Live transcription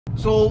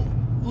So,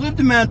 lived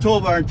in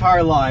Manitoba our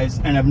entire lives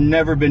and have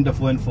never been to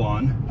Flin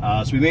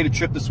Flon. So we made a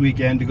trip this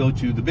weekend to go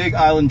to the Big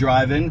Island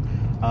Drive-In.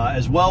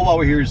 As well, while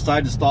we're here,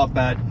 decided to stop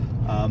at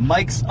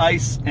Mike's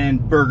Ice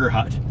and Burger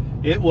Hut.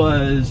 It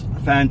was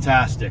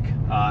fantastic.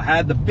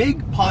 Had the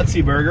Big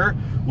Potsie Burger,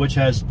 which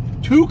has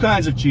two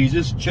kinds of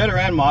cheeses, cheddar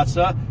and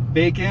mozza,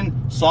 bacon,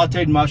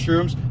 sauteed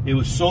mushrooms. It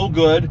was so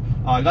good.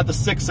 I got the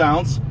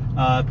 6-ounce.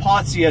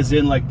 Potsie as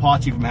in like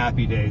Potsie from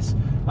Happy Days.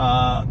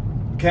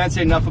 Can't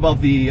say enough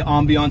about the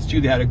ambiance too.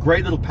 They had a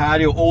great little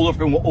patio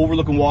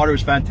overlooking water. It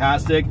was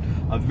fantastic.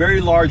 A very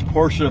large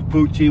portion of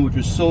poutine, which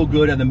was so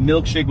good, and the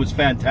milkshake was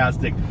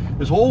fantastic.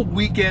 This whole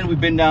weekend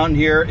we've been down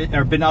here,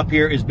 or been up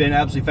here, has been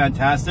absolutely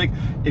fantastic.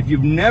 If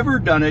you've never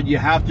done it, you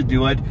have to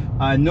do it.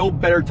 No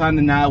better time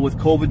than now with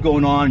COVID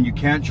going on. You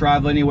can't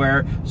travel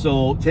anywhere,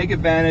 so take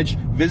advantage.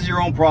 Visit your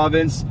own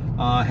province.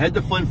 Head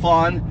to Flin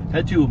Flon.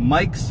 Head to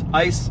Mike's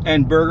Ice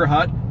and Burger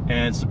Hut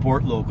and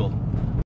support local.